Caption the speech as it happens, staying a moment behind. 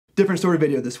Different sort of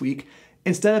video this week.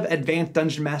 Instead of advanced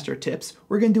Dungeon Master tips,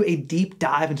 we're going to do a deep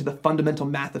dive into the fundamental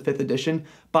math of 5th edition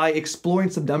by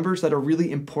exploring some numbers that are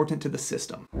really important to the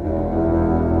system.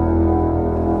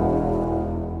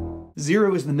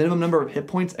 0 is the minimum number of hit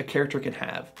points a character can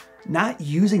have. Not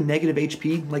using negative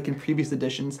HP like in previous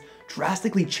editions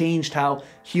drastically changed how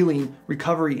healing,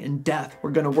 recovery, and death were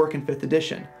going to work in 5th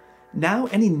edition. Now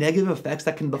any negative effects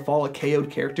that can befall a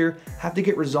KO'd character have to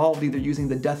get resolved either using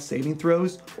the death saving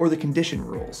throws or the condition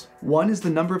rules. 1 is the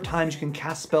number of times you can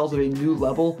cast spells of a new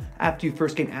level after you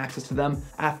first gain access to them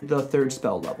after the 3rd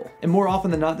spell level. And more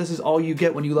often than not, this is all you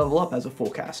get when you level up as a full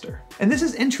caster. And this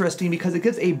is interesting because it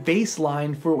gives a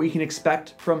baseline for what we can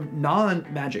expect from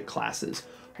non-magic classes,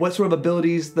 what sort of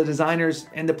abilities the designers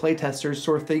and the playtesters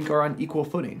sort of think are on equal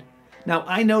footing. Now,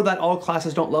 I know that all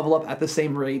classes don't level up at the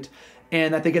same rate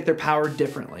and that they get their power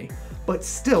differently, but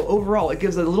still, overall, it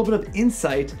gives a little bit of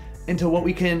insight into what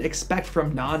we can expect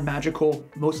from non-magical,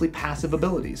 mostly passive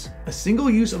abilities. A single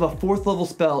use of a 4th level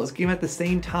spell is given at the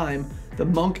same time the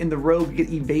monk and the rogue get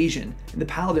evasion, and the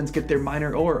paladins get their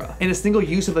minor aura. And a single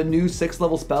use of a new 6th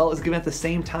level spell is given at the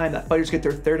same time that fighters get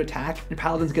their 3rd attack, and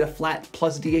paladins get a flat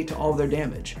plus d8 to all of their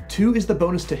damage. 2 is the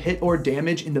bonus to hit or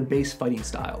damage in the base fighting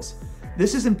styles.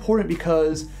 This is important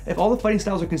because if all the fighting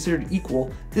styles are considered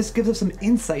equal, this gives us some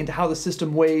insight into how the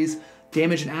system weighs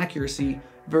damage and accuracy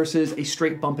versus a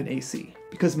straight bump in AC.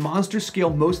 Because monsters scale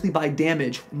mostly by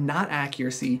damage, not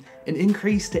accuracy, an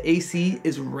increase to AC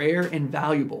is rare and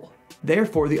valuable.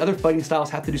 Therefore, the other fighting styles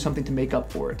have to do something to make up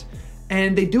for it.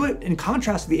 And they do it in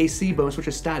contrast to the AC bonus, which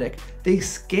is static. They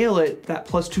scale it, that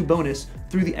 +2 bonus,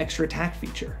 through the extra attack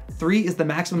feature. 3 is the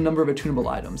maximum number of attunable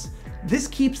items. This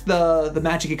keeps the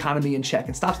magic economy in check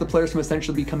and stops the players from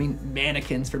essentially becoming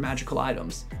mannequins for magical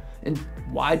items. And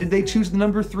why did they choose the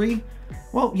number 3?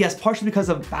 Well, yes, partially because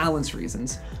of balance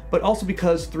reasons, but also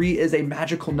because 3 is a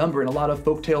magical number in a lot of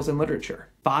folktales and literature.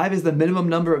 5 is the minimum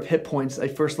number of hit points a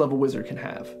 1st level wizard can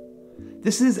have.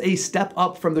 This is a step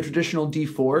up from the traditional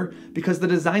D4 because the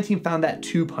design team found that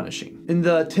too punishing. In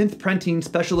the 10th printing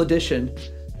special edition,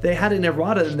 they had an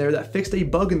errata in there that fixed a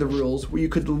bug in the rules where you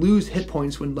could lose hit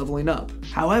points when leveling up.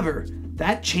 However,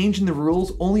 that change in the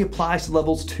rules only applies to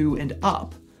levels 2 and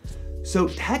up. So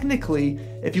technically,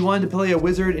 if you wanted to play a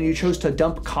wizard and you chose to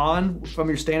dump con from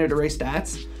your standard array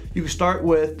stats, you could start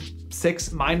with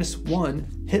 6 minus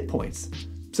 1 hit points.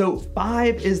 So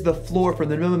 5 is the floor for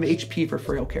the minimum HP for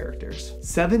frail characters.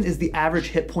 7 is the average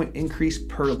hit point increase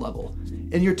per level.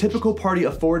 In your typical party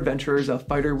of 4 adventurers, a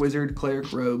fighter, wizard,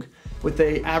 cleric, rogue, with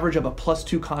an average of a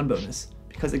 +2 con bonus,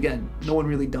 because again, no one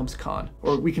really dumps con,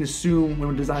 or we can assume when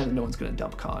we're designing that no one's gonna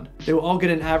dump con. They will all get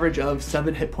an average of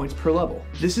 7 hit points per level.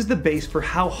 This is the base for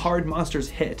how hard monsters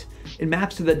hit. It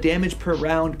maps to the damage per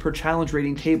round per challenge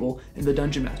rating table in the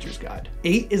Dungeon Master's Guide.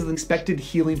 8 is the expected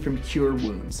healing from cure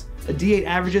wounds. A D8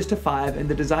 averages to 5, and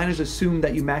the designers assume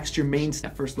that you maxed your main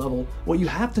at 1st level. What you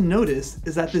have to notice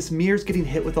is that this mirrors getting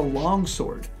hit with a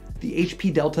longsword. The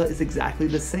HP delta is exactly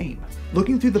the same.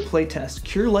 Looking through the playtest,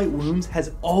 Cure Light Wounds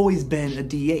has always been a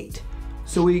D8.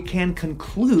 So we can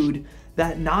conclude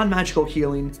that non-magical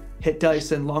healing, hit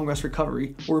dice, and long rest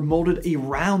recovery were molded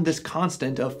around this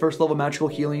constant of 1st level magical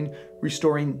healing,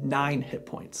 restoring 9 hit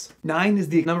points. 9 is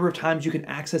the number of times you can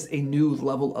access a new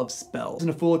level of spells. In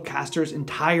a full caster's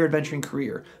entire adventuring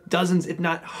career, dozens if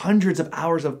not hundreds of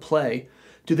hours of play,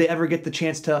 do they ever get the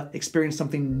chance to experience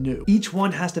something new. Each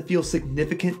one has to feel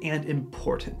significant and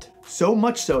important. So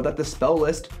much so that the spell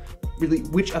list, really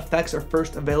which effects are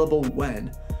first available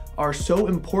when, are so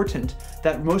important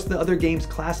that most of the other game's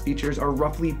class features are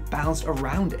roughly balanced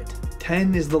around it.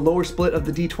 10 is the lower split of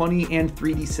the D20 and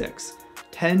 3d6.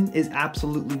 10 is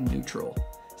absolutely neutral.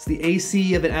 It's the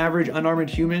AC of an average unarmored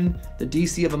human, the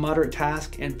DC of a moderate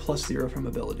task, and +0 from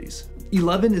abilities.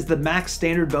 11 is the max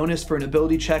standard bonus for an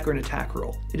ability check or an attack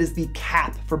roll. It is the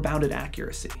cap for bounded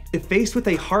accuracy. If faced with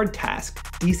a hard task,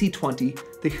 DC 20,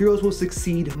 the heroes will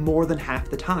succeed more than half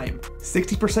the time.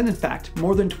 60% in fact,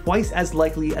 more than twice as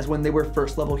likely as when they were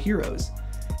 1st level heroes.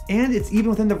 And it's even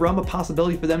within the realm of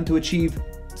possibility for them to achieve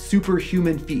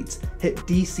superhuman feats, hit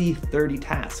DC 30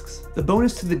 tasks. The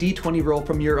bonus to the D20 roll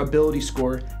from your ability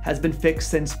score has been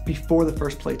fixed since before the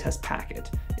first playtest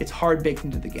packet. It's hard baked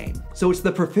into the game. So it's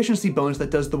the proficiency bonus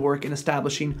that does the work in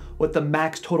establishing what the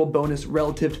max total bonus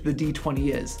relative to the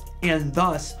D20 is, and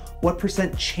thus what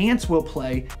 % chance will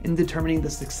play in determining the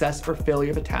success or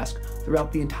failure of a task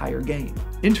throughout the entire game.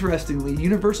 Interestingly,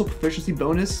 universal proficiency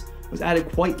bonus was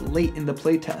added quite late in the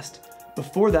playtest.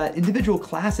 Before that, individual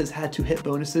classes had to hit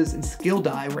bonuses and skill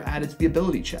die were added to the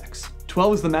ability checks.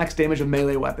 12 is the max damage of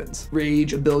melee weapons.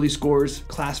 Rage, ability scores,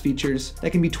 class features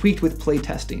that can be tweaked with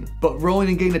playtesting. But rolling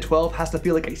and getting to 12 has to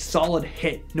feel like a solid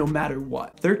hit no matter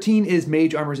what. 13 is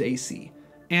mage armor's AC.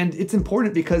 And it's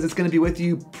important because it's going to be with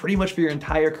you pretty much for your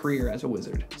entire career as a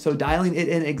wizard. So dialing it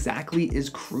in exactly is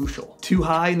crucial. Too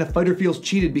high and the fighter feels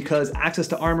cheated because access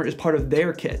to armor is part of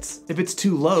their kits. If it's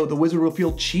too low, the wizard will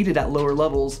feel cheated at lower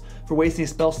levels for wasting a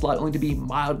spell slot only to be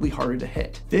mildly harder to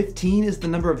hit. 15 is the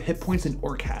number of hit points an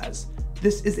orc has.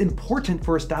 This is important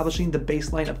for establishing the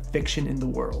baseline of fiction in the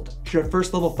world. Should a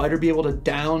first level fighter be able to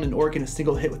down an orc in a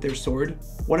single hit with their sword?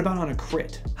 What about on a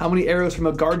crit? How many arrows from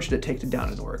a guard should it take to down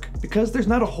an orc? Because there's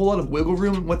not a whole lot of wiggle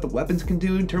room in what the weapons can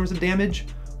do in terms of damage,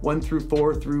 1 through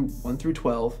 4 through 1 through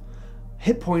 12,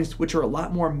 hit points, which are a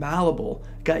lot more malleable,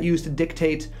 got used to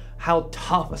dictate how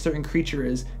tough a certain creature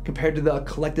is compared to the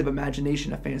collective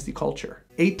imagination of fantasy culture.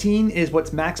 18 is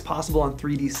what's max possible on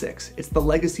 3d6. It's the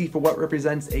legacy for what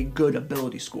represents a good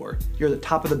ability score. You're the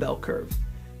top of the bell curve.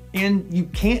 And you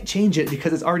can't change it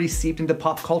because it's already seeped into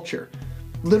pop culture.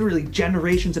 Literally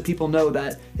generations of people know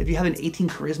that if you have an 18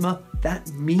 charisma, that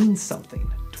means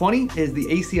something. 20 is the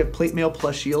AC of plate mail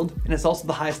plus shield, and it's also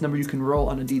the highest number you can roll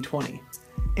on a d20.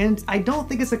 And I don't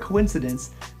think it's a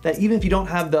coincidence that even if you don't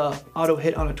have the auto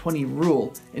hit on a 20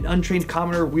 rule, an untrained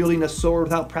commoner wielding a sword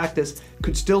without practice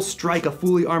could still strike a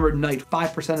fully armored knight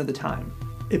 5% of the time.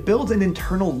 It builds an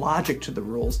internal logic to the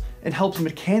rules and helps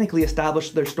mechanically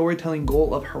establish their storytelling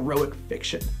goal of heroic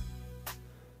fiction.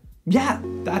 Yeah,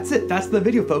 that's it. That's the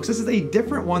video, folks. This is a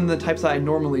different one than the types I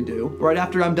normally do. Right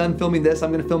after I'm done filming this,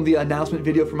 I'm gonna film the announcement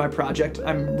video for my project.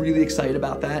 I'm really excited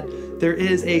about that. There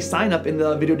is a sign up in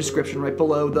the video description right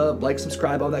below, the like,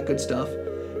 subscribe, all that good stuff.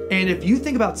 And if you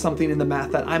think about something in the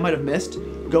math that I might have missed,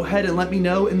 go ahead and let me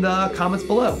know in the comments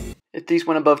below. If these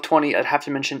went above 20, I'd have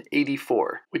to mention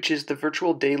 84, which is the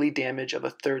virtual daily damage of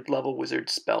a 3rd level wizard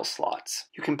spell slots.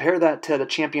 You compare that to the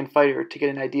champion fighter to get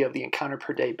an idea of the encounter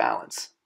per day balance.